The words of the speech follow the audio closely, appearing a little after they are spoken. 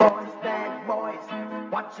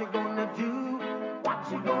you gonna do?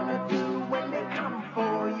 What you gonna do when they come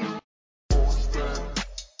for you?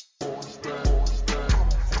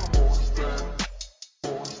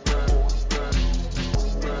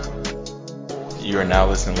 You are now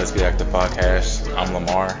listening to Let's Get Active Podcast. I'm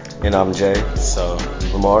Lamar. And I'm Jay. So,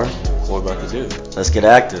 Lamar, what we're about to do? let's get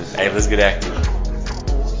active. Hey, let's get active.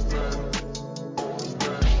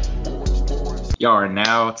 Y'all are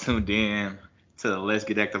now tuned in to the Let's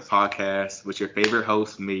Get Active Podcast with your favorite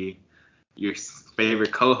host, me, your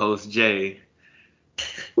favorite co-host, Jay.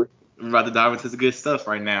 We're about to dive into some good stuff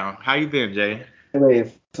right now. How you been, Jay?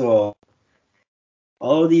 Wait, first of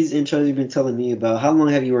all these intros you've been telling me about, how long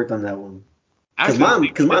have you worked on that one? Cause mine be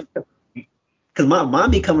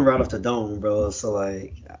coming right off the dome, bro. So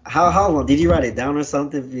like, how long did you write it down or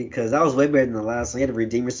something? Because that was way better than the last one. You had to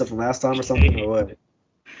redeem yourself from last time or something, or what?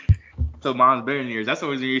 So mine's better than yours. That's the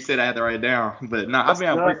reason you said I had to write it down. But no, I've been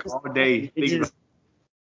at work all day thinking about.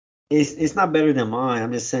 It's not better than mine.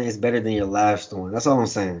 I'm just saying it's better than your last one. That's all I'm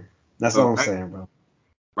saying. That's all I'm saying, bro.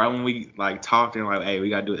 Right when we like talked and like, hey, we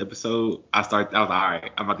gotta do an episode. I was like, all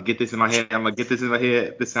right, I'm about to get this in my head.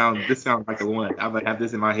 This sounds like the one. I'm gonna have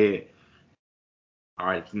this in my head. All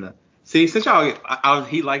right, see, since y'all,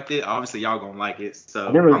 he liked it. Obviously, y'all gonna like it.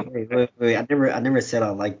 So wait. I never said I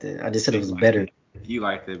liked it. I just said it was better. You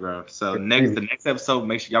liked it, bro. So the next episode,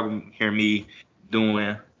 make sure y'all can hear me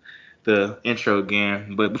doing the intro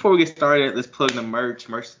again. But before we get started, let's plug the merch.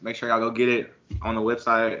 Make sure y'all go get it on the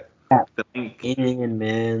website. The link in,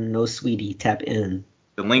 man. No sweetie. Tap in.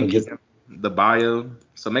 The link is in the bio.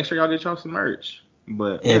 So make sure y'all get y'all some merch.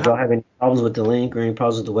 But if y'all have any problems with the link or any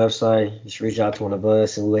problems with the website, just reach out to one of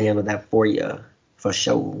us and we'll handle that for you. For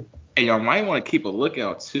sure. Hey, y'all might want to keep a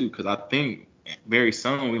lookout too, because I think very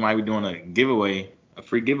soon we might be doing a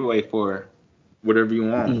free giveaway for whatever you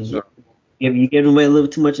want. So. You're giving away a little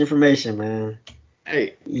too much information, man.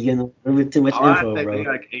 Hey. You're getting a little bit too much info,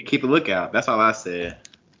 bro. Keep a lookout. That's all I said.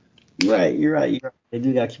 You're right. They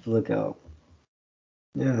do gotta keep a lookout.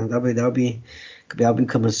 Yeah, that'll be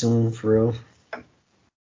coming soon for real.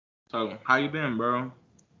 So how you been, bro?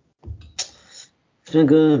 It's been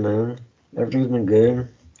good, man. Everything's been good.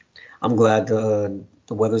 I'm glad the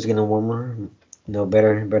weather's getting warmer.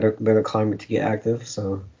 Better climate to get active.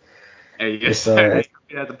 So. Hey, yes, at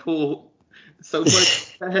the pool. So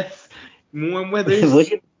much warm weather. Was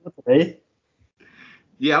you today?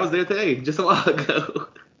 Yeah, I was there today, just a while ago.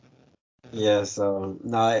 Yeah, so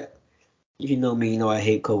if you know me, you know I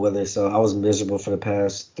hate cold weather. So I was miserable for the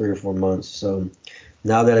past 3 or 4 months. So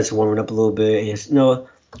now that it's warming up a little bit, it's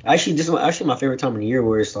actually my favorite time of the year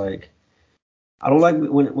where it's like I don't like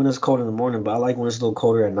when it's cold in the morning, but I like when it's a little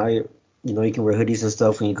colder at night. You know, you can wear hoodies and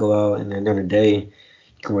stuff when you go out, and then during the day you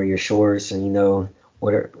can wear your shorts and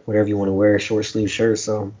whatever you want to wear, short sleeve shirts.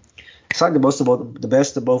 So it's like the best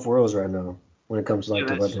of both worlds right now when it comes to like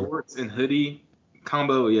the weather. Shorts and hoodie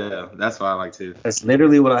combo, yeah, that's what I like too. That's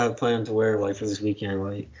literally what I have planned to wear like for this weekend,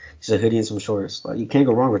 like just a hoodie and some shorts. Like you can't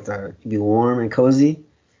go wrong with that. You be warm and cozy,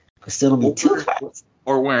 but still don't be too hot.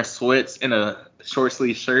 Or wearing sweats and a short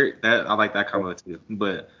sleeve shirt. That I like that combo too.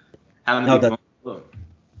 But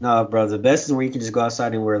no, bro, the best is where you can just go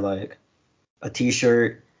outside and wear like a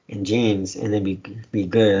t-shirt and jeans and then be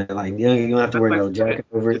good. Like you don't have to wear no jacket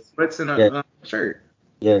over it. Sweats and a shirt.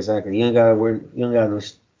 Yeah, exactly. You don't gotta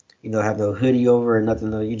have no hoodie over or nothing.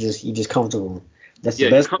 No, you just comfortable. That's the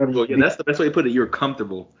best. Yeah, that's the best way to put it. You're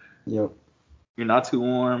comfortable. Yep. You're not too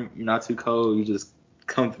warm. You're not too cold. You're just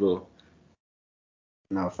comfortable.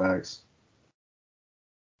 No facts.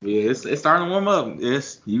 Yeah, it's starting to warm up.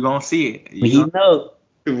 You gonna see it. You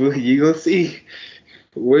gonna see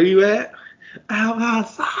where you at. I'm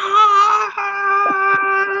outside.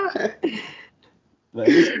 But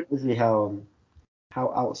it's crazy how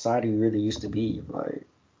outside we really used to be. Like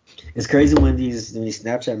it's crazy when these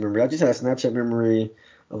Snapchat memories. I just had a Snapchat memory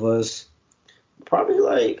of us probably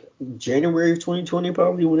like January of 2020,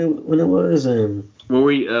 probably when it was, and where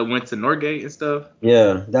we went to Norgate and stuff.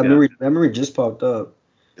 Yeah, that memory just popped up.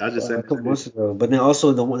 I just said a couple months ago. But then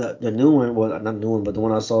also the new one, well, not new one, but the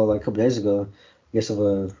one I saw like a couple days ago. I guess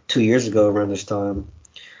 2 years ago around this time.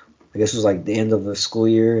 I guess it was like the end of the school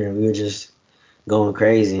year, and we were just going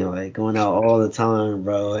crazy, like going out all the time,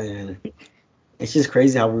 bro. And it's just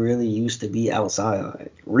crazy how we really used to be outside,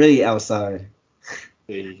 like really outside.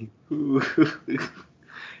 Hey. Dang,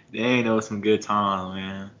 that was some good time,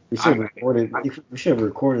 man. We should have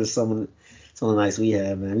recorded some of the nights we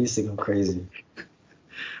had, man. We used to go crazy.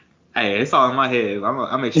 Hey, it's all in my head.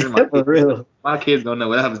 I make sure my kids don't know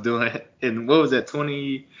what I was doing. And what was that,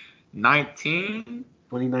 2019?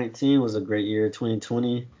 2019 was a great year.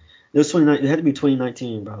 2020, It was 2019. It had to be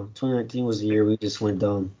 2019, bro. 2019 was the year we just went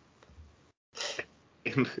dumb.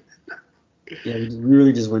 Yeah, we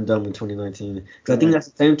really just went dumb in 2019. Because I think that's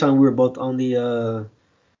the same time we were both on the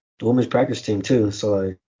women's practice team too. So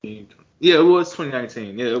like, Yeah, it was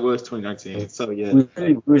 2019. Yeah, it was 2019. So yeah,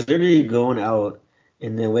 we was literally going out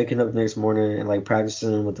and then waking up the next morning and like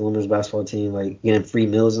practicing with the women's basketball team, like getting free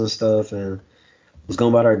meals and stuff, and was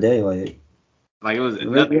going about our day. like it was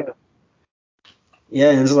Really, nothing. yeah,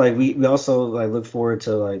 and it's like we also like look forward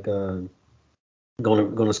to like going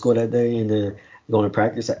to school that day and then going to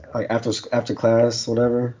practice like after class,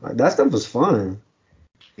 whatever. Like that stuff was fun.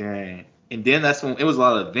 Yeah, and then that's when it was a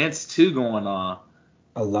lot of events too going on.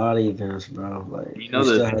 A lot of events, bro. Like You we know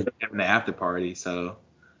the still events had, were having the after party, so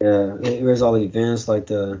yeah, it was all the events like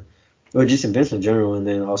or just events in general, and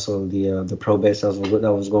then also the pro base that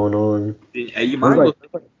was going on. hey, you It was might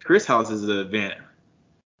like, go to Chris House's event.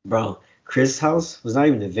 bro, Chris' house was not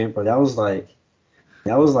even an event, bro. That was like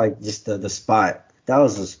just the spot. That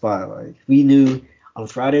was the spot. Like we knew on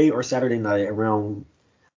Friday or Saturday night around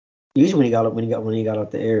usually when he got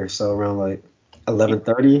off the air, so around like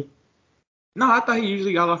 11:30. No, I thought he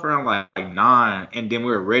usually got off around like 9, and then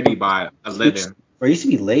we were ready by 11. Bro, he used to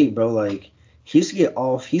be late, bro. Like he used to get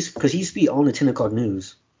off. Because he used to be on the 10 o'clock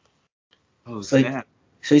news. Oh So snap!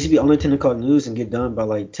 he used to be on the 10 o'clock news and get done by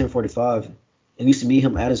like 10:45. And we used to meet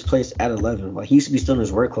him at his place at 11. Like he used to be still in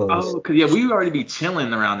his work clothes. Oh, cause yeah, we would already be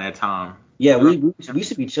chilling around that time. Yeah, We were- we used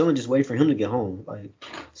to be chilling, just waiting for him to get home, like,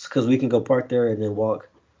 because we can go park there and then walk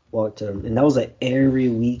to him. And that was like every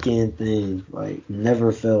weekend thing, like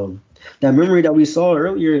never failed. That memory that we saw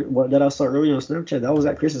earlier, that I saw earlier on Snapchat, that was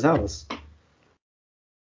at Chris's house.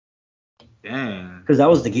 Dang. Because that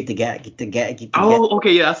was the get the gat. Oh,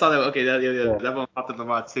 okay, yeah, I saw that. Okay, Yeah. that one popped up in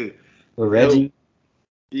my too. With That, Reggie.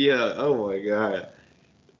 yeah. Oh my god.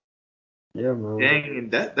 Yeah, man. Dang,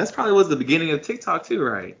 and that's probably was the beginning of TikTok too,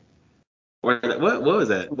 right? Or what was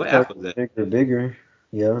that? What app was that? Bigger.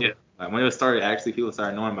 Yeah, Yeah. Like when it started, actually, people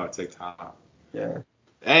started knowing about TikTok. yeah.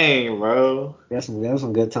 Dang, bro. That was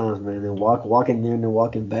some good times, man. And walking there and then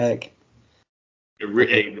walking back.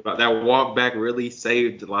 Hey, that walk back really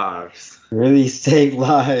saved lives. Really saved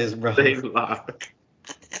lives, bro. Saved lives.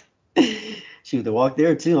 Shoot, the walk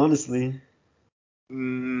there too, honestly.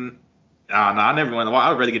 Mm, nah, I never went to walk.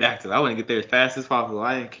 I would rather get active. I want to get there as fast as possible.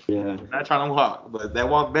 Yeah. I'm not trying to walk, but that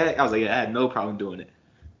walk back, I was like, yeah, I had no problem doing it.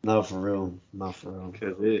 No, for real. Not for real.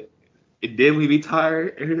 Cause it did we be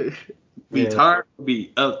tired. Be Yeah. tired,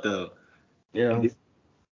 be up though. Yeah.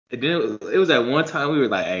 And then it was at one time we were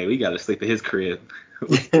like, hey, we gotta sleep at his crib.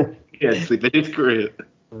 We For had to sleep at his crib.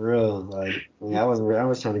 real. Like, I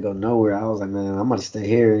was trying to go nowhere. I was like, man, I'm gonna stay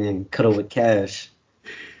here and cuddle with Cash.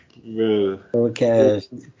 Bro. Cuddle with Cash.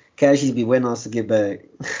 Cash used to be waiting on us to get back.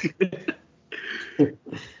 Yeah,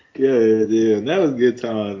 dude. That was good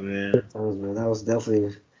times, man. Times, man. That was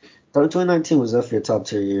definitely 2019 was definitely a top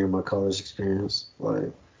tier year in my college experience.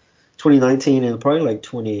 Like 2019 and probably like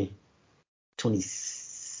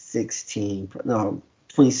 2016. No,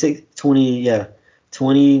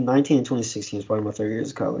 2019 and 2016 is probably my favorite years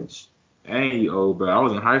of college. Dang, you old, bro. I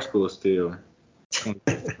was in high school still.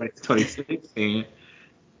 2016.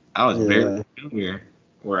 I was very Yeah. junior,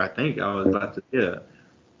 where I think I was about to, yeah.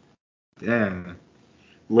 Damn.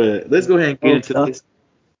 But let's go ahead and get Oh, into this.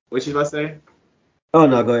 What you about to say? oh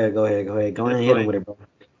no, go ahead. Go ahead Let's and go hit him ahead, with it, bro.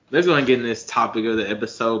 let's go ahead and get in this topic of the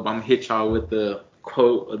episode. I'm gonna hit y'all with the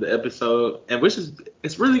quote of the episode, and which is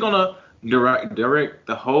it's really gonna direct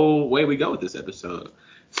the whole way we go with this episode.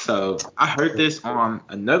 So I heard this on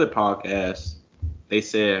another podcast. They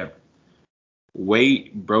said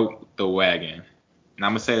weight broke the wagon. And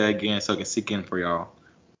I'm gonna say that again so it can sink in for y'all.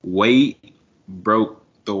 Weight broke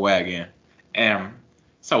the wagon. And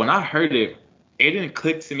so when I heard it, it didn't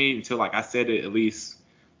click to me until like I said it at least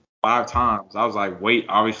 5 times. I was like, weight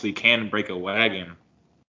obviously can break a wagon.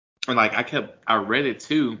 And like I read it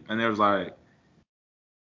too, and there was like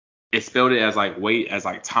it spelled it as like weight as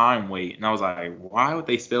like time weight. And I was like, why would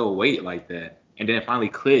they spell weight like that? And then it finally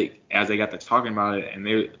clicked as they got to talking about it, and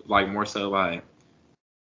they like more so like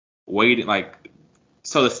weight like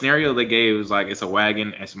so the scenario they gave was like it's a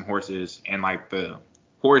wagon and some horses and like the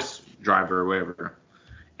horse driver or whatever.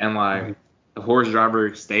 And like the horse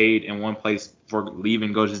driver stayed in one place for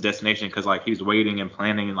leaving go to his destination because like he was waiting and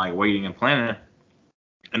planning and like waiting and planning.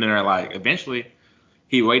 And then they're like eventually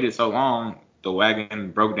he waited so long the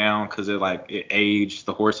wagon broke down because it aged,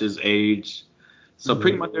 the horses aged. So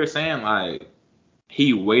pretty much they're saying like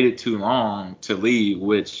he waited too long to leave,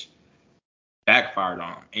 which backfired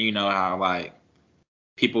on him. And you know how like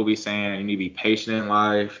people be saying you need to be patient in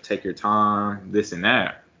life, take your time, this and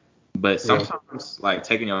that. But Yeah. sometimes like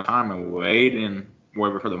taking your time and waiting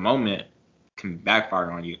whatever for the moment can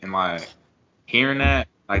backfire on you. And like hearing that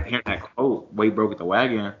quote, "Wade broke the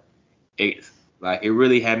wagon," it like it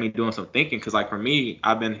really had me doing some thinking. Cause like for me,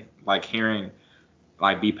 I've been like hearing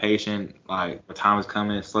like be patient, like the time is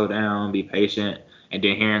coming, slow down, be patient. And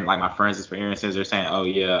then hearing like my friends' experiences, they're saying, "Oh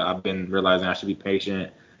yeah, I've been realizing I should be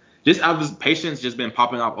patient." Patience just been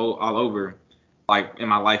popping up all over like in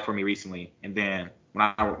my life for me recently. And then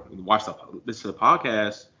when I listen to the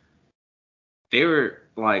podcast, they were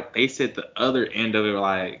like they said the other end of it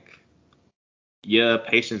like, yeah,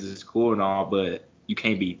 patience is cool and all, but you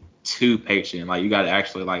can't be too patient. Like you got to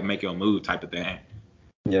actually like make your move type of thing.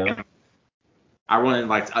 Yeah. And I want to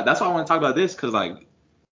like that's why I want to talk about this because like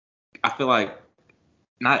I feel like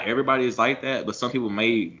not everybody is like that, but some people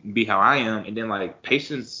may be how I am. And then like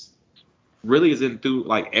patience really isn't through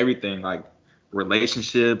like everything, like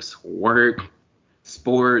relationships, work,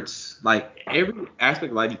 sports, like every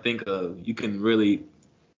aspect of life you think of, you can really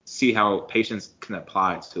see how patience can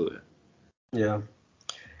apply to it. Yeah.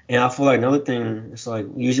 And I feel like another thing, it's like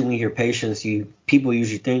usually when you hear patience, people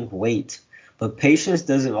usually think wait, but patience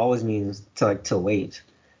doesn't always mean to wait.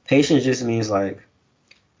 Patience just means like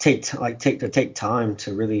take time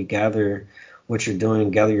to really gather what you're doing,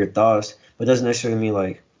 gather your thoughts, but it doesn't necessarily mean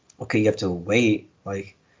like okay you have to wait.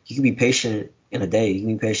 Like you can be patient in a day, you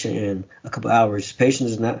can be patient in a couple hours.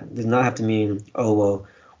 Patience does not have to mean oh well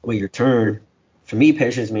wait your turn. For me,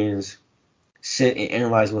 patience means sit and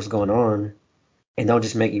analyze what's going on and don't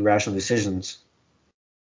just make irrational decisions.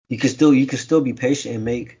 You can still be patient and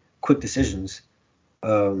make quick decisions.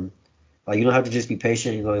 Um, like you don't have to just be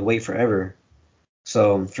patient and like wait forever.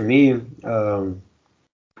 So for me,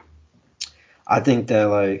 I think that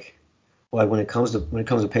like when it comes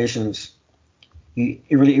to patience,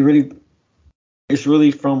 it's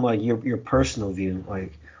really from like your personal view,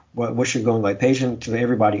 like what you're going like patience to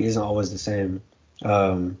everybody isn't always the same.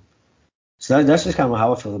 Um, so that's just kind of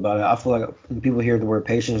how I feel about it. I feel like when people hear the word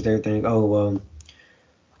patience, they think, oh well,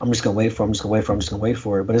 I'm just gonna wait for, it, I'm just gonna wait for, it, I'm just gonna wait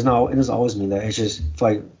for it. But it's not. It doesn't always mean that. It's just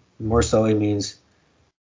like more so it means,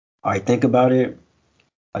 all right, think about it.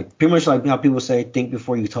 Like pretty much like how people say, think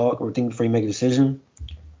before you talk or think before you make a decision.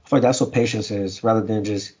 I feel like that's what patience is, rather than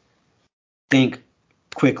just think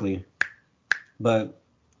quickly. But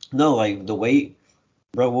no, like the weight,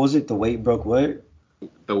 bro. What was it? The weight broke what?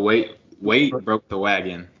 The weight broke the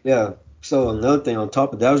wagon. Yeah. So another thing on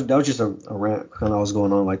top of that was just a rant kind of was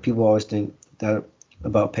going on. Like people always think that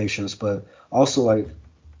about patience, but also like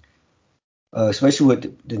especially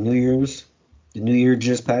with the New Year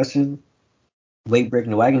just passing, weight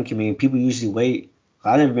breaking the wagon can mean people usually wait.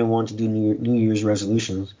 I never been one to do New Year's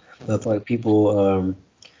resolutions, but I feel like people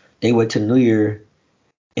they wait till New Year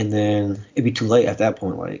and then it'd be too late at that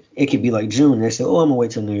point. Like it could be like June, they say, oh I'm gonna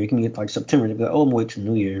wait till New Year. It can be like September, they be like, oh I'm gonna wait till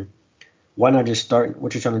New Year. Why not just start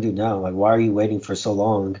what you're trying to do now? Like why are you waiting for so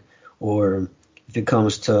long? Or if it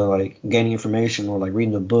comes to like gaining information or like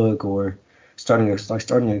reading a book or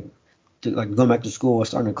like going back to school or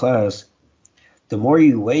starting a class, the more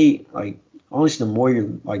you wait, like honestly, the more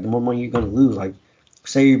money you're gonna lose. Like,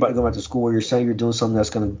 say you're about to go back to school, or you're saying you're doing something that's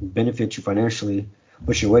gonna benefit you financially,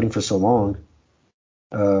 but you're waiting for so long,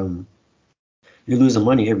 um, you're losing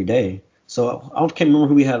money every day. So can't remember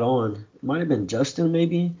who we had on. It might have been Justin,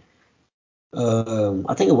 maybe.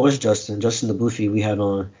 I think it was Justin the Boofy we had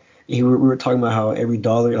on. We were talking about how every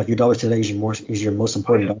dollar, like your dollar today, is your most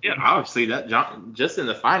important dollar. Yeah, obviously that just in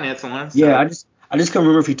the finance one. Yeah, So I just can't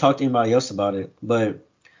remember if you talked to anybody else about it, but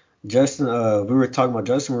Justin, we were talking about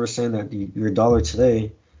Justin. We were saying that your dollar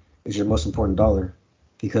today is your most important dollar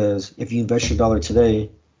because if you invest your dollar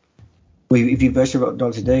today, well, if you invest your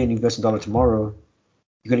dollar today and you invest a dollar tomorrow,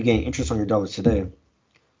 you're gonna gain interest on your dollar today.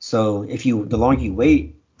 So the longer you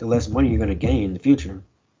wait, the less money you're gonna gain in the future.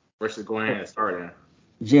 versus going ahead and starting.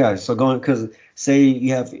 Yeah. So going because say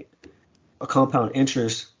you have a compound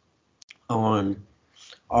interest on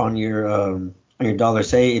on your dollar.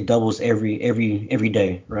 Say it doubles every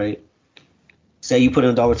day, right? Say you put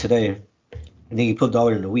in a dollar today and then you put a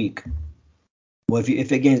dollar in a week. Well,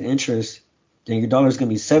 if it gains interest, then your dollar is going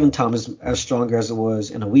to be 7 times as stronger as it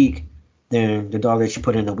was in a week than the dollar that you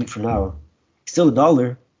put in a week from now. Still a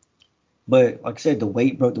dollar, but like I said, the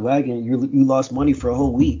weight broke the wagon. You lost money for a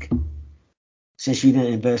whole week since you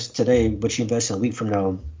didn't invest today, but you invest in a week from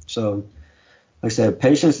now. So, like I said,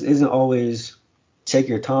 patience isn't always take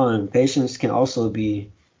your time. Patience can also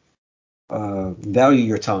be value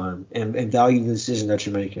your time and value the decision that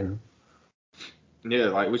you're making. Yeah,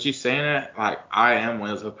 like what you saying that, like I am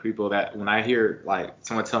one of those people that when I hear like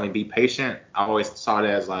someone tell me be patient, I always saw it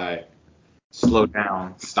as like slow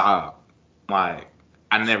down, stop. Like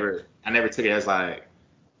I never took it as like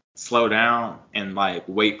slow down and like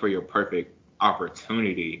wait for your perfect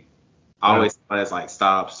opportunity. I always thought it's like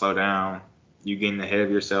stop, slow down, you getting ahead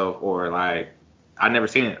of yourself, or like I never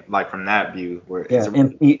seen it like from that view where Yeah,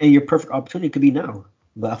 and your perfect opportunity could be now.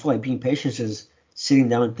 But I feel like being patient is sitting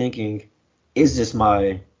down and thinking, is this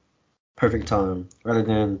my perfect time? Rather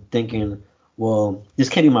than thinking, well, this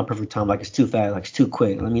can't be my perfect time. Like it's too fast, like it's too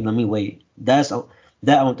quick. Let me wait. That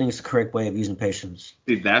I don't think is the correct way of using patience.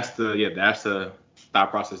 dude, that's the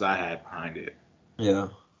thought process I had behind it. Yeah.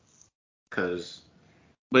 Cause,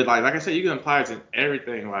 but like I said, you can apply it to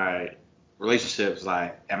everything, like relationships.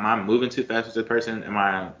 Like, am I moving too fast with this person?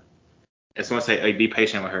 If someone say, hey, be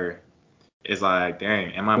patient with her, it's like,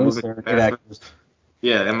 dang, am I Yes, moving sir. too Get fast? active.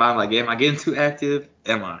 Yeah, am I getting too active?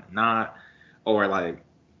 Am I not? Or like,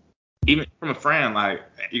 even from a friend, like,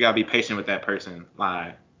 you gotta be patient with that person.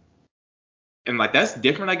 Like, and like, that's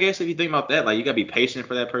different, I guess, if you think about that. Like, you gotta be patient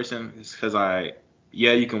for that person. It's because, like,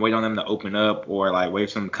 yeah, you can wait on them to open up or like wait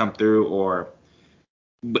for them to come through, or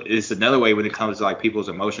but it's another way when it comes to like people's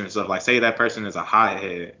emotions and stuff. Like, say that person is a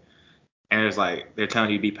hothead, and it's like they're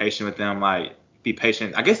telling you to be patient with them, like be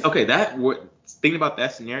patient. I guess okay, thinking about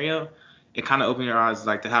that scenario, it kind of opened your eyes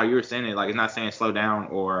like to how you were saying it. Like, it's not saying slow down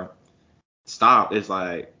or stop. It's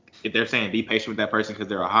like if they're saying be patient with that person because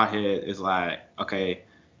they're a hothead, it's like okay,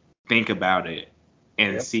 think about it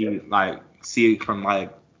and Yep. see from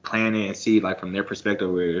like plan it and see like from their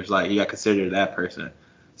perspective where it's like you got to consider that person.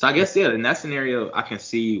 So I guess yeah, in that scenario, I can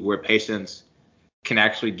see where patience can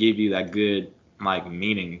actually give you that good like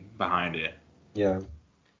meaning behind it. Yeah.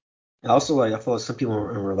 And also, like I feel like some people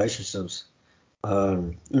in relationships,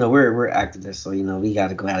 we're activists, so we got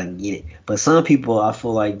to go out and get it. But some people, I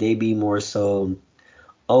feel like they be more so,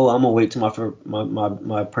 oh, I'm gonna wait till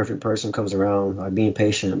my perfect person comes around, like being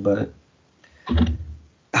patient. But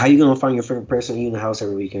how you gonna find your favorite person in the house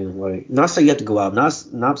every weekend? Like, not saying you have to go out,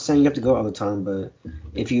 not saying you have to go out all the time, but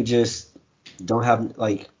if you just don't have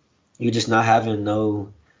like, you're just not having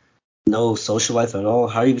no social life at all.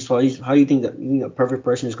 How do you think that a perfect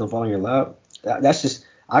person is gonna fall in your lap? That's just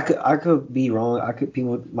I could be wrong.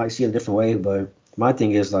 People might see it a different way, but my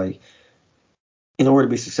thing is like in order to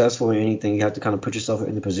be successful in anything, you have to kind of put yourself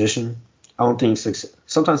in the position. I don't think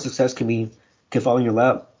sometimes success can fall in your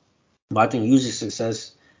lap, but I think usually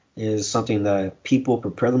success is something that people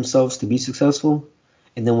prepare themselves to be successful,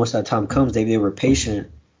 and then once that time comes, they were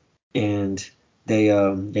patient and they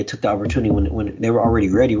took the opportunity when they were already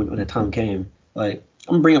ready when the time came. Like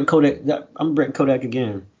I'm gonna bring up Kodak. I'm gonna bring Kodak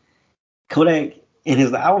again. Kodak and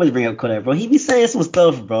his I always bring up Kodak, bro. He be saying some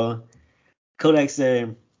stuff, bro. Kodak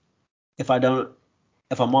said, if I don't,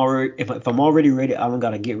 if I'm already ready, I don't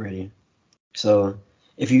gotta get ready. So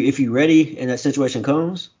if you ready and that situation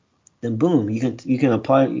comes, then boom, you can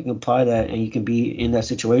apply that and you can be in that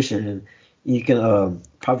situation and you can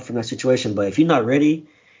profit from that situation. But if you're not ready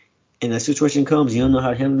and that situation comes, you don't know how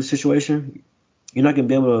to handle the situation, you're not gonna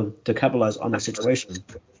be able to capitalize on that situation.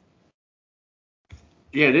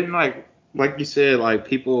 Yeah, didn't like you said, like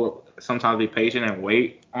people sometimes be patient and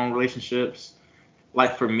wait on relationships.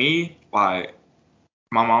 Like for me, like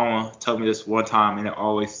my mama told me this one time and it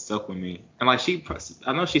always stuck with me. And like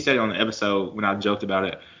I know she said it on the episode when I joked about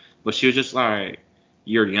it, but she was just like,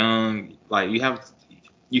 "You're young, like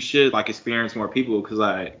you should like experience more people because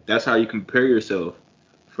like that's how you compare yourself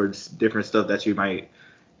for different stuff that you might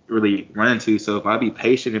really run into. So if I be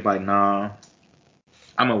patient, if like nah,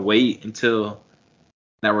 I'm gonna wait until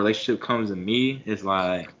that relationship comes to me. It's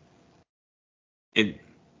like it,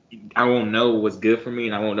 I won't know what's good for me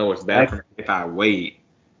and I won't know what's bad for me if I wait.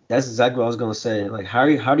 That's exactly what I was gonna say. Like, how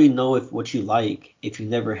do you know if what you like if you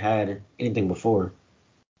never had anything before?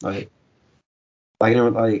 Like, like I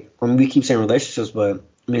mean, we keep saying relationships, but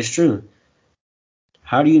I mean it's true.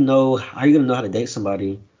 How do you know? How are you gonna know how to date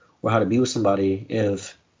somebody or how to be with somebody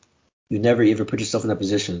if you never ever put yourself in that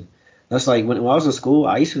position? That's like when I was in school,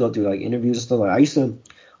 I used to go through like interviews and stuff. Like I used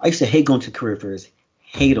to hate going to career fairs.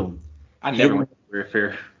 Hate them. I Hate never them. went to career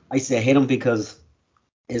fair. I used to hate them because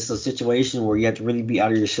it's a situation where you have to really be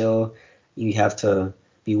out of your shell. You have to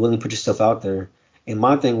be willing to put yourself out there. And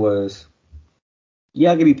my thing was,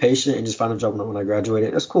 yeah, I can be patient and just find a job when I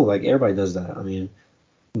graduated. That's cool. Like everybody does that. I mean,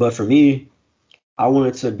 but for me, I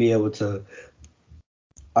wanted to be able to.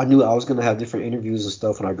 I knew I was gonna have different interviews and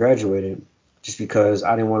stuff when I graduated, just because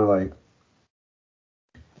I didn't want to like.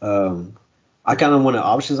 Um, I kind of wanted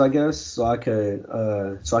options, I guess, so I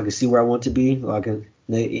could see where I want to be. Like,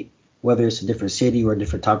 whether it's a different city or a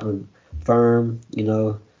different type of firm.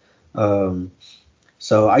 Um,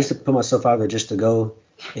 So I used to put myself out there just to go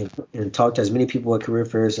and talk to as many people at career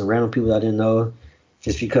fairs and random people that I didn't know,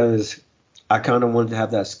 just because I kind of wanted to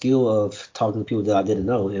have that skill of talking to people that I didn't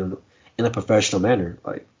know in a professional manner.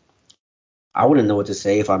 Like I wouldn't know what to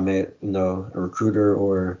say if I met, a recruiter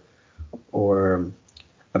or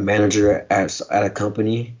a manager at a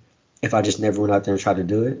company if I just never went out there and tried to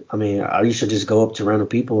do it. I mean, I used to just go up to random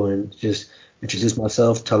people and just introduce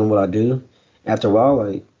myself, tell them what I do. After a while,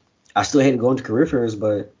 like I still hated going to career fairs,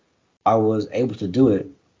 but I was able to do it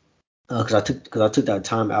because I took that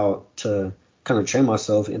time out to kind of train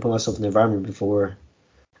myself and put myself in the environment before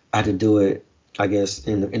I had to do it. I guess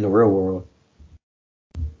in the real world.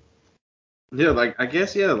 Yeah, like I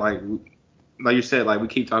guess yeah, like you said, like we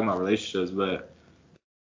keep talking about relationships, but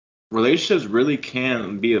relationships really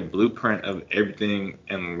can be a blueprint of everything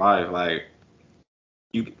in life.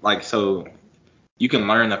 Like so you can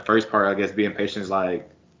learn the first part, I guess, being patient is like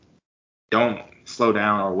don't slow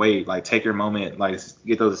down or wait. Like take your moment, like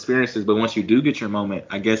get those experiences. But once you do get your moment,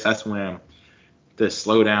 I guess that's when the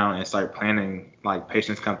slow down and start planning, like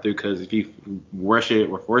patience come through. Because if you rush it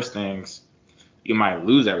or force things, you might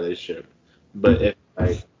lose that relationship. But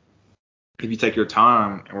if you take your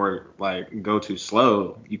time or like go too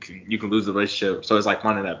slow, you can lose the relationship. So it's like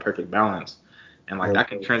finding that perfect balance. And like that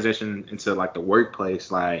can transition into like the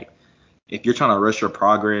workplace. Like if you're trying to rush your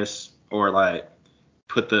progress or like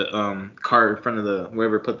put the cart in front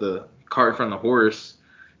of put the cart in front of the horse,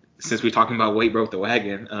 since we're talking about weight broke the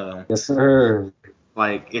wagon, Yes, sir.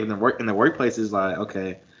 like in the workplace is like,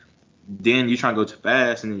 okay, then you try to go too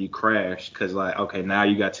fast and then you crash because like, okay, now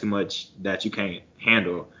you got too much that you can't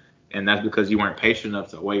handle, and that's because you weren't patient enough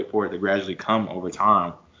to wait for it to gradually come over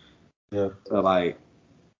time. Yeah. So like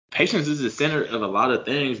patience is the center of a lot of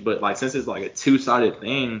things, but like since it's like a two-sided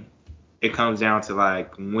thing, it comes down to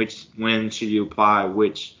like when should you apply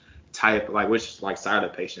which type, like which like side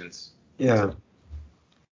of patience. Yeah.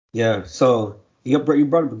 Yeah. So you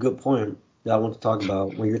brought up a good point that I want to talk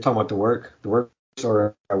about when you're talking about the work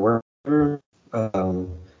or at work.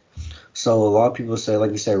 Um, so a lot of people say,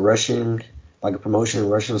 like you said, rushing, like a promotion,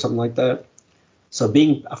 rushing or something like that. So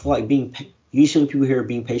I feel like usually when people hear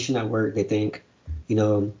being patient at work, they think, you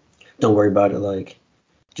know, don't worry about it. Like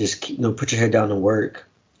just put your head down and work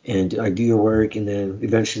and like do your work, and then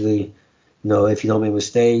eventually, if you don't make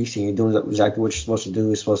mistakes and you're doing exactly what you're supposed to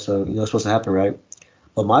do, it's supposed to happen, right?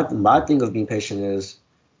 But my thing of being patient is,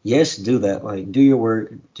 yes, do that. Like do your work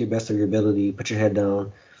to the best of your ability, put your head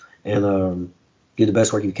down, and do the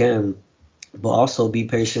best work you can. But also be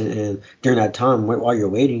patient, and during that time while you're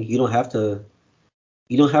waiting, you don't have to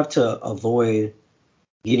avoid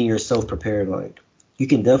getting yourself prepared. Like you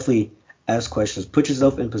can definitely ask questions, put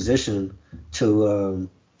yourself in position to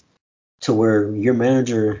where your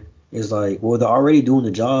manager is like, well, they're already doing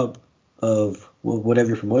the job of whatever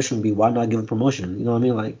your promotion would be. Why not give them promotion? You know what I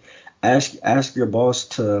mean? Like ask your boss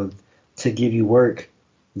to give you work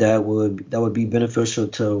that would be beneficial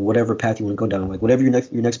to whatever path you want to go down. Like whatever your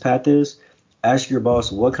next path is, ask your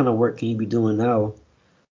boss what kind of work can you be doing now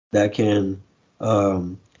that can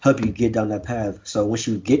help you get down that path. So once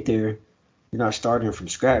you get there, you're not starting from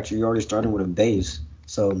scratch. You're already starting with a base.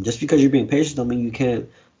 So just because you're being patient don't mean you can't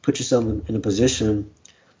put yourself in a position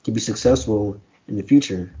to be successful in the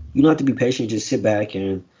future. You don't have to be patient. Just sit back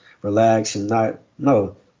and relax and not.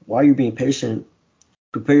 No. While you're being patient,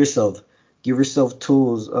 prepare yourself. Give yourself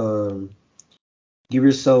tools. Give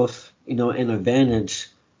yourself, an advantage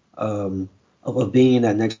of being in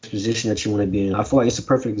that next position that you want to be in. I feel like it's a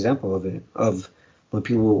perfect example of it, of what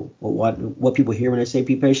people hear when they say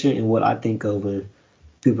be patient and what I think of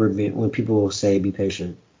when people say be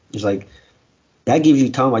patient. It's like that gives you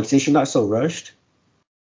time. Like since you're not so rushed,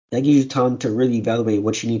 that gives you time to really evaluate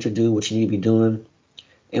what you need to do, what you need to be doing,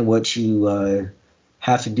 and what you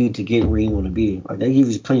have to do to get where you want to be. Like that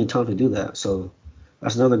gives you plenty of time to do that. So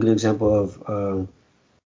that's another good example of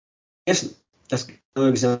yes, that's another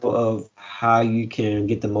example of how you can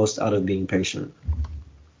get the most out of being patient.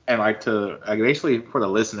 And like basically for the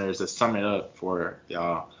listeners to sum it up for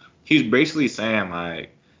y'all, he's basically saying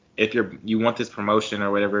like if you want this promotion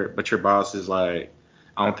or whatever, but your boss is like,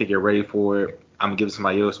 I don't think you're ready for it, I'm gonna give it to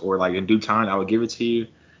somebody else, or like in due time I will give it to you.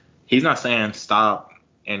 He's not saying stop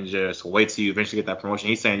and just wait till you eventually get that promotion.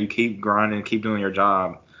 He's saying you keep grinding, keep doing your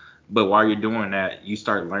job, but while you're doing that, you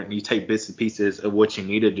start learning, you take bits and pieces of what you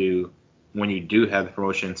need to do when you do have the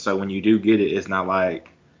promotion. So when you do get it, it's not like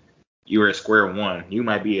you're at square one. You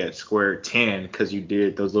might be at square 10 because you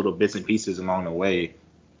did those little bits and pieces along the way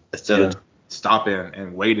instead Yeah, of stopping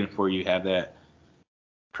and waiting for you to have that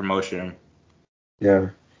promotion. yeah,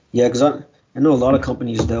 yeah. Because I know a lot of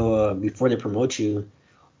companies they'll before they promote you,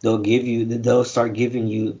 they'll start giving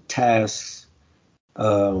you tasks. That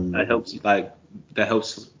Um, helps that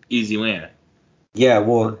helps ease you in. Yeah,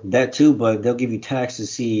 well, that too, but they'll give you tasks to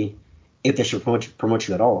see if they should promote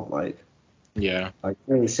you at all. Yeah. Like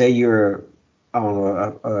say you're, I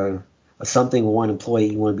don't know, a something one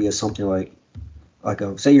employee, you want to be a something like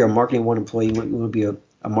a say you're a marketing one employee, you want to be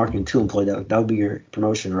a marketing two employee. That would be your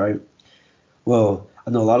promotion, right? Well,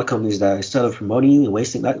 I know a lot of companies that instead of promoting you and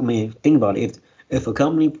wasting that, I mean, think about it. If a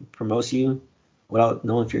company promotes you without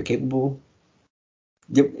knowing if you're capable,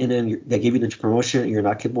 yep, and then they give you the promotion and you're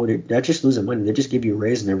not capable, they're just losing money. They just give you a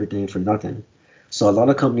raise and everything for nothing. So a lot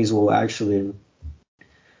of companies will actually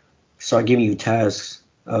start giving you tasks,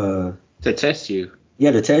 To test you.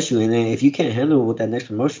 yeah, to test you. And then if you can't handle what that next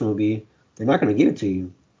promotion will be, they're not going to give it to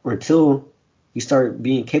you or until you start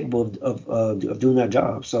being capable of doing that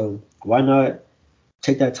job. So why not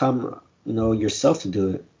take that time, yourself to do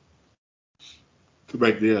it? To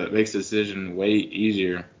make makes the decision way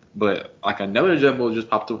easier. But like another example just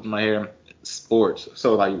popped up in my head, sports.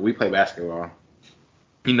 So like we play basketball.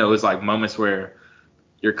 It's like moments where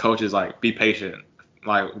your coach is like, be patient,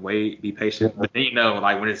 like wait, be patient. Yeah, But then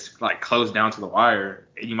like when it's like close down to the wire,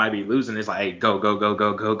 and you might be losing. It's like, hey, go, go, go,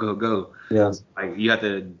 go, go, go, go. yeah, Like you have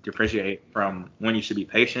to differentiate from when you should be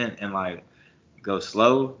patient and like go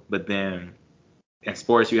slow. But then in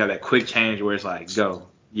sports, you have that quick change where it's like, go,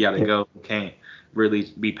 you gotta yeah, go. You can't really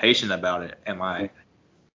be patient about it. And like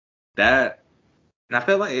that, and I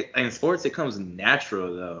feel like in sports it comes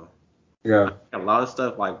natural though. yeah. A lot of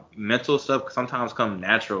stuff like mental stuff sometimes come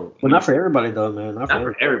natural Well, when not you for everybody though, man. Not for not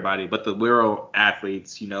for everybody. everybody, but the real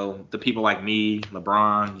athletes, the people like me,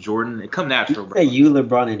 LeBron, Jordan, it come You natural, bro. say you,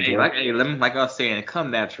 LeBron, and Jordan. Hey, let me like I was saying, it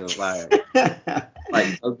come natural,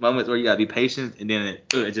 like those moments where you gotta be patient, and then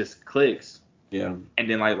it just clicks, Yeah, and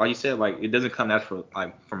then like you said, like it doesn't come natural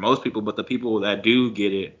like for most people, but the people that do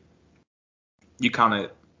get it, you kind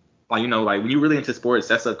of like when you're really into sports,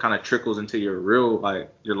 that stuff kind of trickles into your real like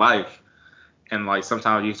your life, and like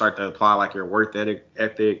sometimes you start to apply like your work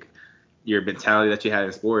ethic, your mentality that you had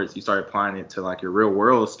in sports, you start applying it to like your real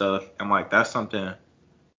world stuff, and like that's something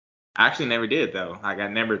I actually never did though. Like I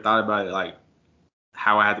never thought about it like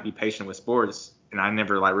how I had to be patient with sports, and I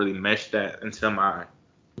never like really meshed that into my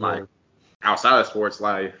yeah, like outside of sports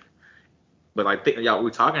life. But like y'all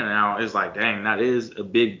we're talking now is like dang, that is a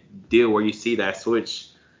big deal where you see that switch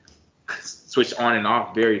on and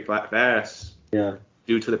off very fast yeah,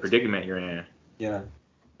 due to the predicament you're in. yeah.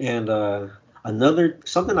 And another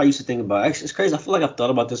something I used to think about. Actually, it's crazy. I feel like I've thought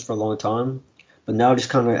about this for a long time, but now it just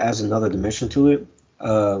kind of adds another dimension to it.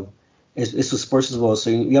 Uh, it's with sports as well. So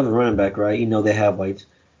you have a running back, right? They have like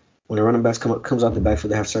when the running backs comes out the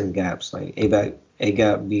backfield, they have certain gaps, like A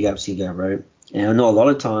gap, B gap, C gap, right? And I know a lot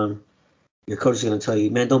of time your coach is gonna tell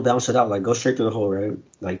you, man, don't bounce it out, like go straight through the hole, right?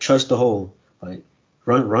 Like trust the hole, like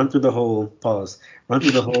run through the hole, pause, run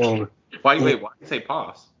through the hole. And Why you say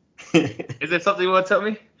pause? Is there something you want to tell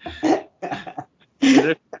me? Is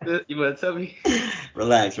there something you want to tell me?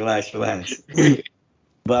 relax, relax, relax.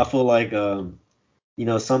 But I feel like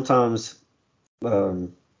sometimes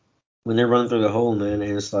um, when they're running through the hole, man,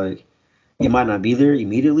 and it's like it might not be there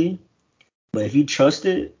immediately, but if you trust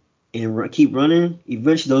it and keep running,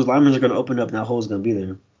 eventually those linemen are gonna open up and that hole's gonna be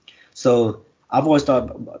there. So I've always thought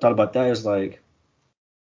about that as like,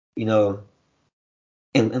 you know,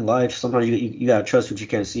 in life, sometimes you gotta trust what you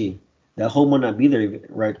can't see. That hole might not be there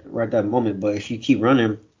right that moment, but if you keep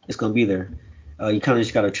running, it's gonna be there. You kind of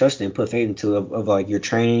just gotta trust it and put faith into it of like your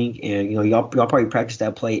training, and y'all probably practice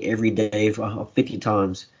that play every day for 50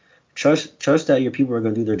 times. Trust that your people are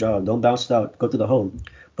gonna do their job. Don't bounce it out. Go through the hole.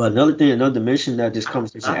 But another dimension that this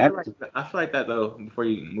conversation adds to. I feel like that though. Before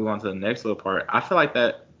you move on to the next little part, I feel like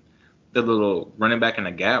that the little running back in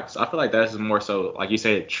the gaps. I feel like that's more so like you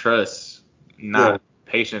said, trust, Yeah, not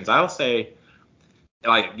patience. I would say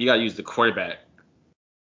like you gotta use the quarterback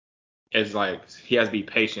as like he has to be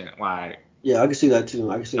patient. Like yeah, I can see that too.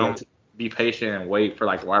 I can see that don't too. be patient and wait for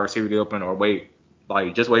like the wide receiver to open or wait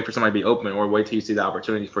like just wait for somebody to be open or wait till you see the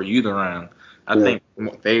opportunity for you to run. I Yeah.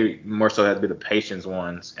 think they more so have to be the patience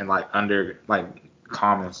ones and like under like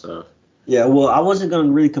calm and stuff. Yeah, well, I wasn't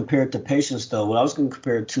gonna really compare it to patience though. What I was gonna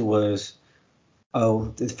compare it to was,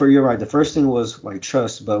 for you're right. The first thing was like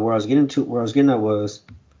trust, but where I was getting at was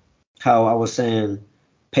how I was saying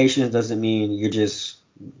patience doesn't mean you're just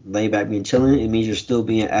laying back being chilling. It means you're still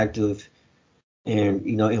being active and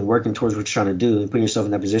and working towards what you're trying to do and putting yourself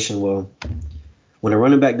in that position. Well, when a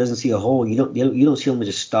running back doesn't see a hole, you don't see them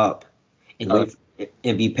just stop and Uh, wait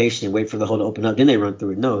and be patient and wait for the hole to open up. Then they run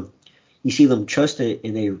through it. No, you see them trust it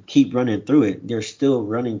and they keep running through it. They're still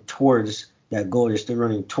running towards that goal. They're still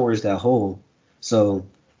running towards that hole. So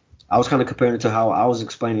I was kind of comparing it to how I was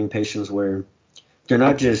explaining patience, where They're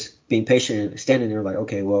not just being patient, standing there like,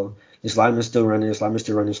 okay, well, this lineman's still running, this lineman's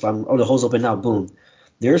still running, this lineman, oh, the hole's open now, boom.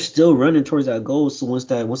 They're still running towards that goal. So once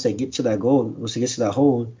they get to that goal, once they get to that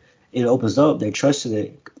hole, and it opens up, they trusted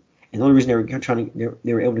it. And the only reason they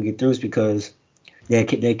were able to get through is because they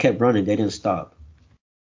kept running, they didn't stop.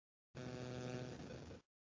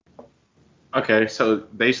 Okay, so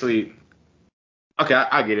basically, okay,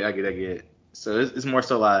 I get it, I get it. So it's more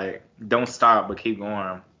so like don't stop but keep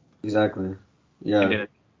going, Exactly. and Yeah. then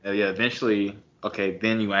yeah, eventually, okay,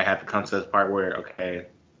 then you might have to come to this part where okay,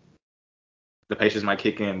 the patience might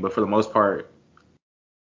kick in, but for the most part,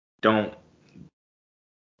 don't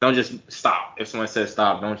don't just stop. If someone says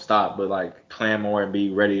stop, don't stop, but like plan more and be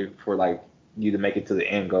ready for like you to make it to the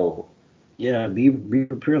end goal. Yeah, be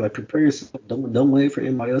prepared. Like prepare yourself. Don't wait for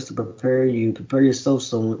anybody else to prepare you. Prepare yourself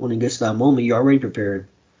so when it gets to that moment, you're already prepared.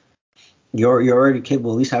 You're already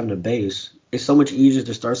capable of at least having a base. It's so much easier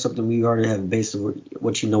to start something when you already have a base of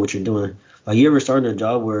what you know what you're doing. Like you ever started a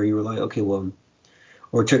job where you were like, okay, well,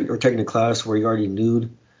 or taking a class where you already knew,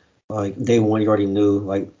 like day one, you already knew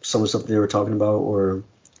like some of the stuff they were talking about, or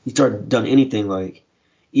you started done anything like,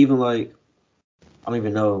 even like I don't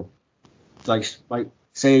even know, like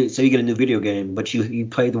say you get a new video game, but you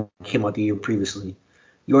played the one that came out the year previously.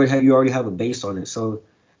 You already have a base on it, so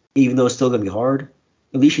even though it's still gonna be hard,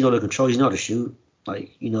 at least you know the controls, you know how to shoot,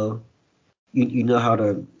 like you know how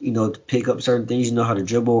to to pick up certain things, you know how to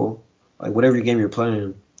dribble, like whatever game you're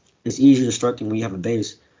playing. It's easier to start than when you have a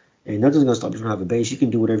base, and nothing's gonna stop you from having a base. You can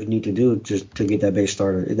do whatever you need to do just to get that base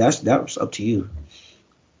started. That's up to you.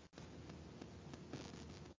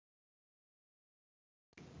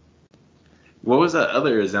 What was that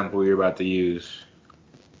other example you're about to use?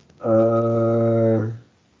 Uh,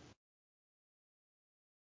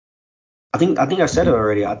 I think I said it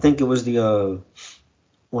already. I think it was the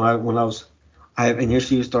when I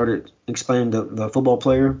initially started explaining the football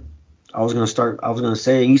player. I was gonna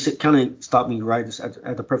say, and you kind of stopped me right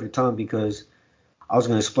at the perfect time because I was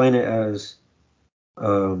gonna explain it as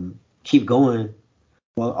keep going.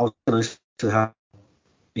 Well, I was gonna to how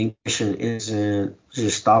being patient isn't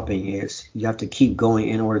just stopping. It's you have to keep going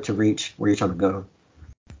in order to reach where you're trying to go.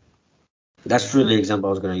 That's really the example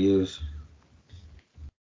I was gonna use.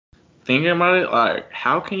 Thinking about it, like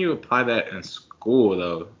how can you apply that in school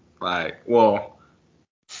though? Like, well,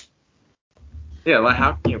 yeah, like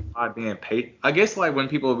how can you apply being patient? I guess like when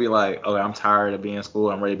people will be like, "Oh, I'm tired of being in school,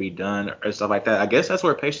 I'm ready to be done," or stuff like that. I guess that's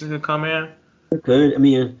where patience can come in. It could. I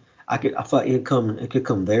mean, I thought it could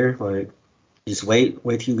come there. Like just wait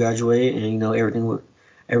till you graduate, and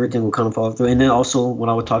everything will kind of fall through. And then also when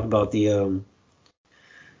I would talk about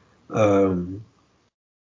um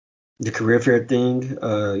the career fair thing,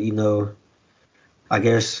 I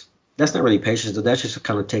guess that's not really patience, though. That's just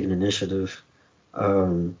kind of taking initiative.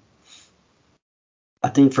 Um, I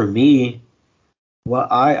think for me, well,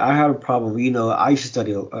 I had a problem. I used to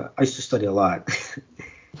study a lot,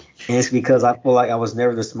 and it's because I feel like I was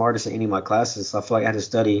never the smartest in any of my classes. So I feel like I had to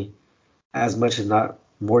study as much, if not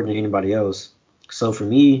more than anybody else. So for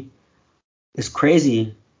me, it's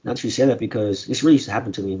crazy not that you say that because it's really used to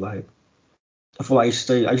happen to me. Like I feel like I used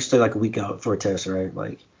to study like a week out for a test, right?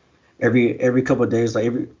 Like every couple of days,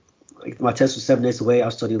 like my test was 7 days away. I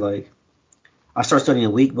started studying a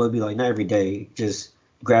week, but it'd be like not every day, just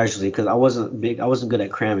gradually, because I wasn't good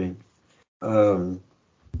at cramming. Um,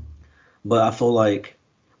 but I feel like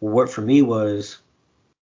what worked for me was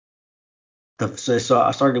so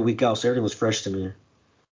I started a week out, so everything was fresh to me.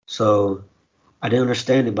 So I didn't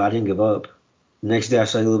understand it, but I didn't give up. Next day I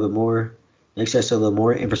studied a little bit more. Next day I studied a little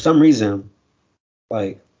more, and for some reason,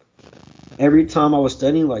 like every time I was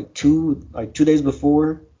studying, like 2 days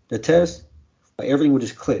before the test, like everything would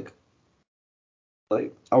just click.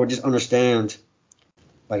 Like I would just understand.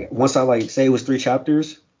 Like once I like say it was 3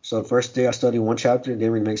 chapters. So the first day I studied one chapter, it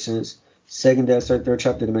didn't really make sense. Second day I studied third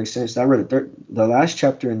chapter, it didn't make sense. I read the last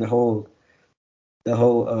chapter in the whole I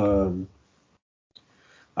don't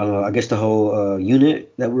know, I guess the whole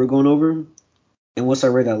unit that we were going over. And once I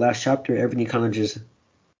read that last chapter, everything kind of just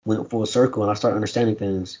went full circle, and I started understanding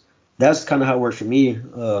things. That's kind of how it worked for me.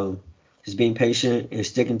 Just being patient and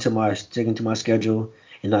sticking to my schedule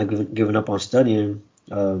and not giving up on studying.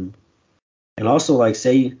 And also like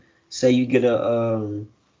say you get a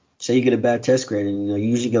bad test grade, and you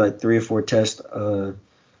usually get like 3 or 4 tests a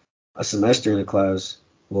semester in a class.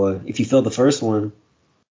 Well, if you fail the first one,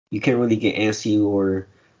 you can't really get antsy, or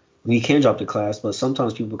I mean, you can drop the class, but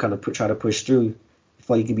sometimes people kind of try to push through. I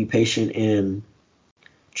feel like you can be patient and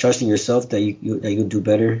trusting yourself that you'll do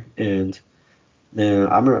better. And man,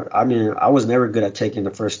 I was never good at taking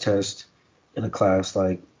the first test in a class.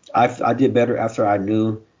 Like I did better after I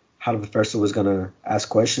knew how the professor was gonna ask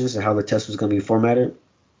questions and how the test was gonna be formatted.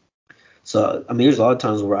 So I mean, there's a lot of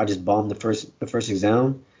times where I just bombed the first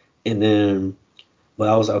exam, and then but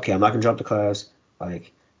I was like, okay, I'm not gonna drop the class.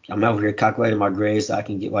 Like I'm over here calculating my grades so I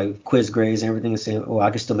can get like quiz grades and everything and saying, oh,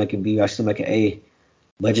 I can still make a B, I can still make an A.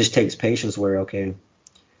 But it just takes patience where, okay,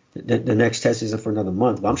 the next test isn't for another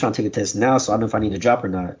month, but I'm trying to take a test now so I know if I need to drop or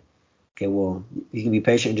not. Okay, well, you can be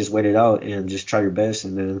patient and just wait it out and just try your best.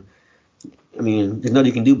 And then, I mean, there's nothing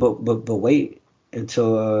you can do but wait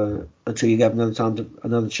until you have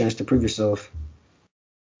another chance to prove yourself.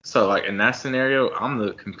 So like in that scenario, I'm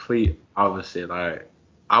the complete opposite. Like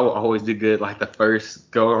I will always do good like the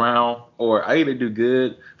first go around, or I either do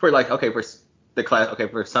good for like okay for the class, okay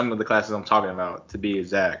for some of the classes I'm talking about to be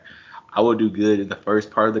exact, I will do good in the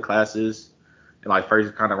first part of the classes and like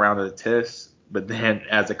first kind of round of the test. But then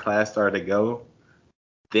as the class started to go,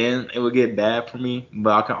 then it would get bad for me.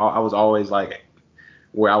 But I was always like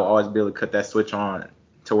where I would always be able to cut that switch on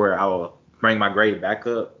to where I will bring my grade back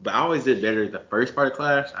up. But I always did better the first part of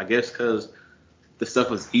class, I guess, because the stuff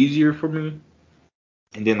was easier for me.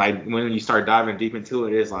 And then like when you start diving deep into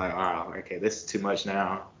it, it's like, oh, okay, this is too much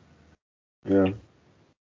now. Yeah.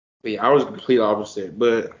 But yeah, I was complete opposite.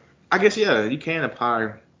 But I guess yeah, you can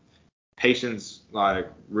apply patience like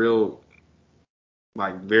real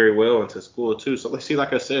like very well into school too. So let's see,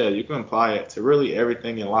 like I said, you can apply it to really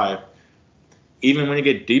everything in life. Even when you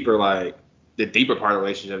get deeper, like the deeper part of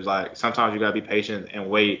relationships, like sometimes you gotta be patient and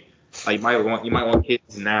wait. Like you might want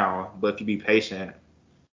kids now, but if you be patient,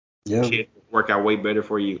 Yeah. kids work out way better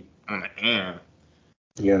for you on the end.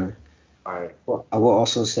 Yeah. All right. Well, I will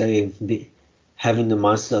also say having the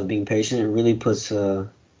mindset of being patient really puts a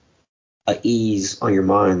ease on your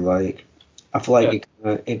mind. Like I feel like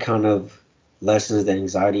Yeah. it kind of lessens the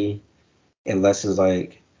anxiety. It lessens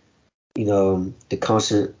like the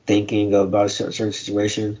constant thinking about a certain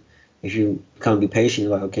situation. If you kind of be patient,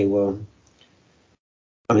 you're like, okay, well,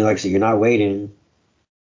 I mean, like I said, you're not waiting.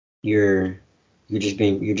 You're you're just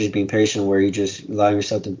being patient, where you just allowing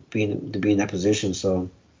yourself to be in that position. So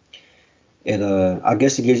I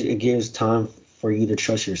guess it gives time for you to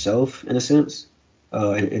trust yourself in a sense,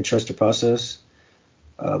 and trust the process.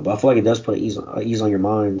 But I feel like it does put ease on your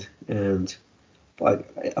mind, and like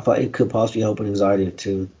I feel like it could possibly help with anxiety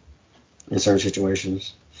too in certain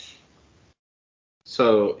situations.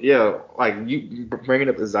 So yeah, like you bringing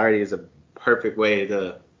up anxiety is a perfect way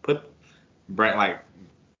to put bring like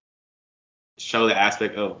show the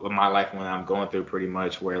aspect of my life when I'm going through pretty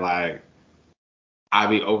much where like I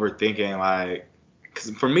be overthinking like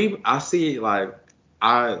because for me I see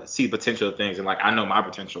potential of things and like I know my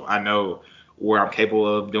potential. I know where I'm capable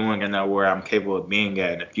of doing. I know where I'm capable of being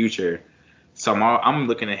at in the future. So I'm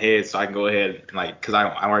looking ahead so I can go ahead and like because I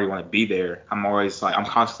already want to be there. I'm always like I'm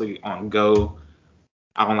constantly on go.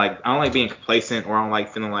 I don't like being complacent or I don't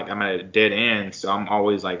like feeling like I'm at a dead end. So I'm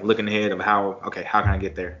always like looking ahead of how can I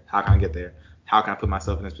get there? How can I get there? How can I put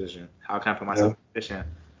myself in this position? How can I put myself Yeah. in this position?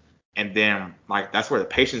 And then like that's where the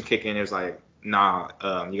patience kick in. Is like, nah,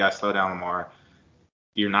 you gotta slow down, Lamar.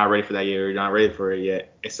 You're not ready for that yet. You're not ready for it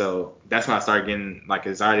yet. And so that's when I started getting like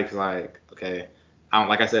anxiety because like, okay,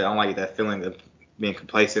 like I said, I don't like that feeling of being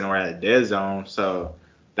complacent or at a dead zone. So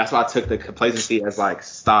that's why I took the complacency as like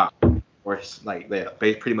stop or like yeah,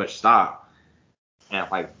 pretty much stop. And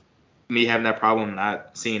like me having that problem,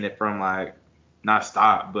 not seeing it from like not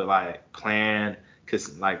stop, but like plan,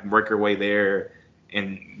 cause like work your way there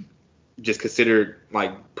and just consider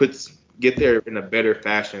like get there in a better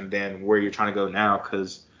fashion than where you're trying to go now.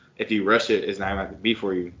 Cause if you rush it, it's not going to be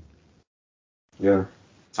for you. Yeah.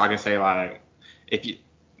 So I can say like if you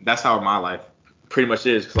that's how my life pretty much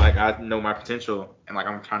is. Cause like I know my potential and like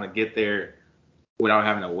I'm trying to get there without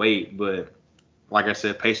having to wait. But like I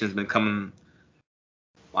said, patience been coming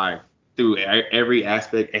like through every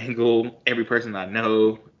aspect, angle, every person I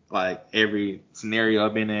know, like every scenario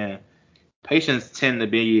I've been in. Patience tend to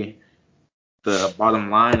be the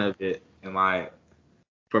bottom line of it, and like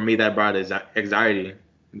for me that brought anxiety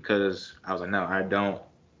because I was like, no, I don't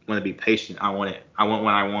want to be patient. I want it. I want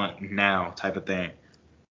what I want now, type of thing.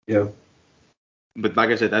 Yeah. But like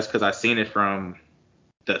I said, that's because I seen it from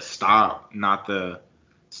the stop, not the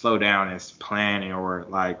slow down and planning or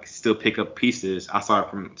like still pick up pieces. I saw it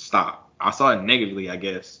from stop. I saw it negatively, I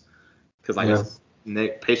guess, because like Yeah.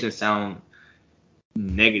 it's patience sound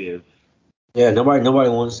negative. Yeah. Everybody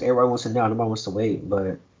wants it now. Nobody wants to wait.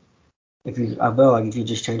 But I feel like if you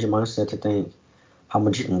just change your mindset to think how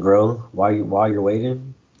much you can grow while you're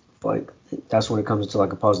waiting, like that's when it comes into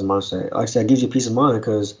like a positive mindset. Like I said, it gives you peace of mind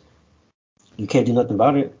because you can't do nothing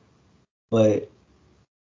about it, but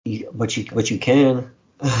you can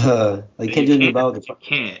Like you can't do anything about You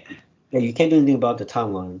can't. yeah, you can't do anything about the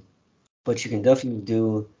timeline, but you can definitely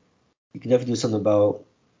do something about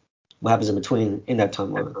what happens in between in that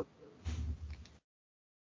timeline.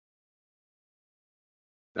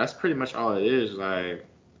 That's pretty much all it is. Like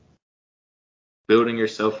building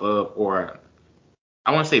yourself up, or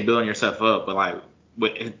I want to say building yourself up, but like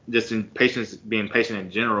just in patience, being patient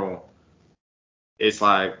in general. It's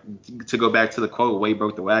like, to go back to the quote, "Wade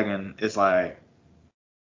broke the wagon." It's like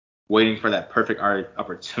waiting for that perfect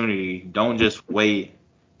opportunity. Don't just wait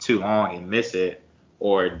too long and miss it,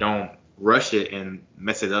 or don't rush it and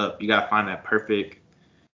mess it up. You gotta find that perfect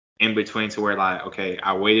in between to where, like, okay,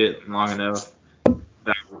 I waited long enough.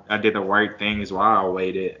 That I did the right things while I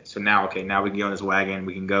waited. So now, okay, now we can get on this wagon.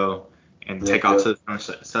 We can go and take off to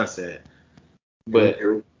the sunset. But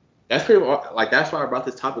that's pretty much, like, that's why I brought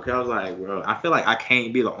this topic. 'Cause I was like, bro, I feel like I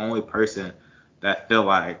can't be the only person that feel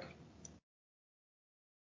like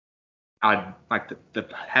I like the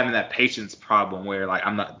having that patience problem where, like,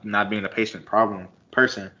 I'm not being a patient problem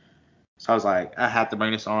person. So I was like, I have to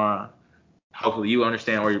bring this on. Hopefully you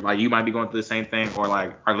understand, or like you might be going through the same thing, or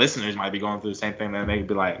like our listeners might be going through the same thing. That they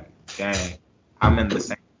be like, dang, I'm in the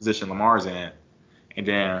same position Lamar's in, and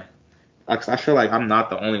then I feel like I'm not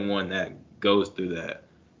the only one that goes through that.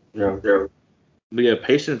 Yeah. But yeah,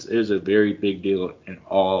 patience is a very big deal in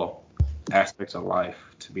all aspects of life,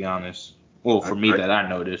 to be honest. Well, for me, that I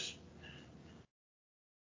noticed.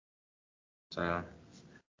 So,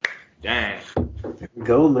 dang. There we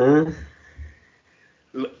go, man.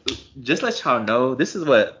 Just let y'all know, this is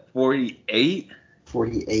what, 48?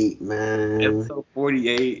 48, man. Episode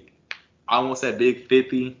 48. Almost at Big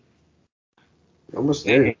 50. Almost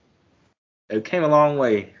there. It came a long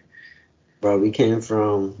way. Bro, we came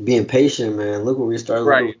from being patient, man. Look where we started.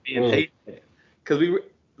 Right, being patient. Because we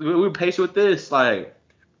were patient with this. Like,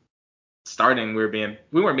 starting, we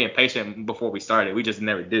weren't being patient before we started. We just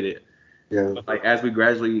never did it. Yeah. But like as we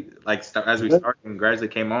gradually as we started and gradually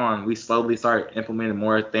came on, we slowly started implementing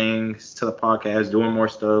more things to the podcast, doing more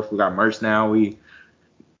stuff. We got merch now. We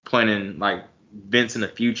planning like events in the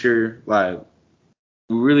future. Like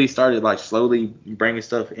we really started like slowly bringing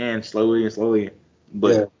stuff in, slowly and slowly.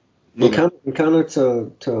 But yeah. And kind of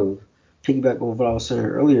to piggyback on what I was saying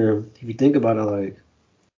earlier, if you think about it, like,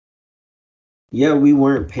 yeah, we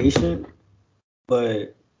weren't patient, but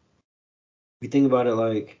if you think about it,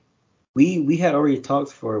 like, we had already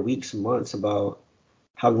talked for weeks and months about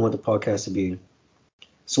how we want the podcast to be.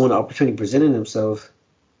 So when the opportunity presented itself,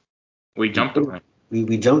 we jumped on it.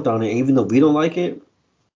 We jumped on it, and even though we don't like it,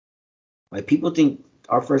 like, people think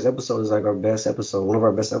our first episode is like our best episode, one of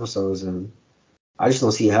our best episodes, and I just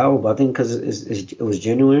don't see how. But I think because it was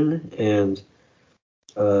genuine, and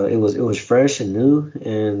it was fresh and new,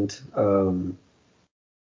 and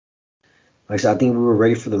like I said, I think we were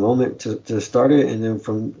ready for the moment to start it, and then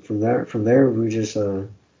from there we just our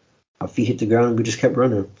feet hit the ground and we just kept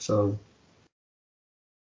running. So.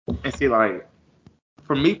 And see, like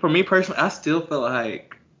for me personally, I still feel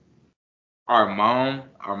like our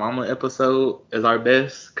mama episode is our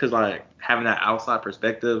best, because like having that outside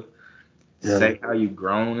perspective, say how you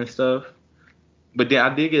grown and stuff. But then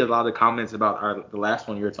I did get a lot of comments about the last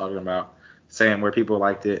one you were talking about, saying where people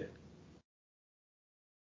liked it.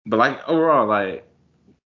 But like overall, like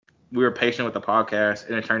we were patient with the podcast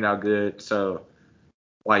and it turned out good. So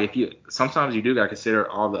like sometimes you do gotta consider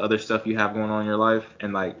all the other stuff you have going on in your life,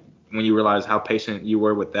 and like when you realize how patient you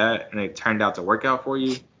were with that and it turned out to work out for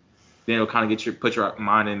you, then it'll kind of put your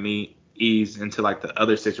mind and ease into like the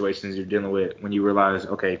other situations you're dealing with, when you realize,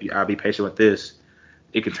 okay, if I'll be patient with this,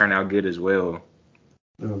 it can turn out good as well.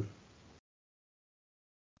 Mm.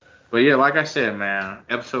 But yeah, like I said, man,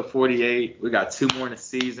 episode 48, we got 2 more in the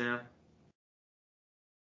season.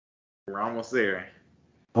 We're almost there.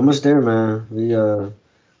 Almost there, man. We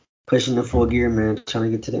pushing the full gear, man. Trying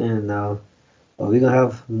to get to the end now. But we gonna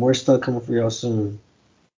have more stuff coming for y'all soon.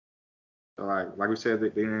 So like we said at the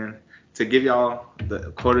beginning, to give y'all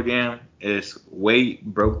the quote again, is Wade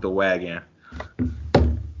broke the wagon.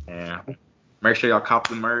 And make sure y'all cop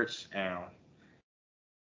the merch and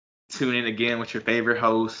tune in again with your favorite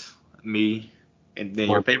host, me, and then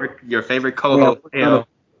your favorite co-host, L.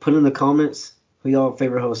 Put in the comments who y'all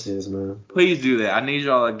favorite host is, man. Please do that. I need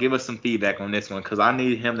y'all to give us some feedback on this one, because I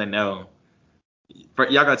need him to know.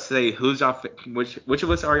 Y'all got to say which of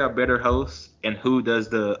us are y'all better hosts, and who does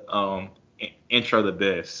the intro the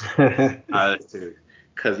best.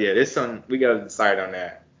 Because yeah, there's some, we gotta decide on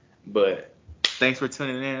that. But thanks for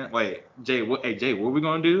tuning in. Wait, Jay, what are we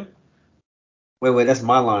gonna do? Wait, that's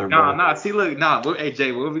my line, bro. See, look,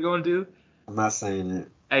 Jay, what are we gonna do? I'm not saying it.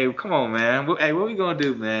 Hey, come on, man. Hey, what we gonna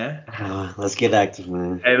do, man? Let's get active,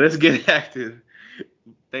 man. Hey, let's get active.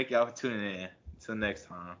 Thank y'all for tuning in. Until next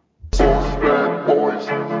time. Bad boys,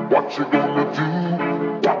 what you gonna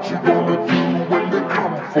do? What you gonna do when they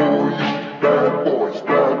come for you? Bad boys.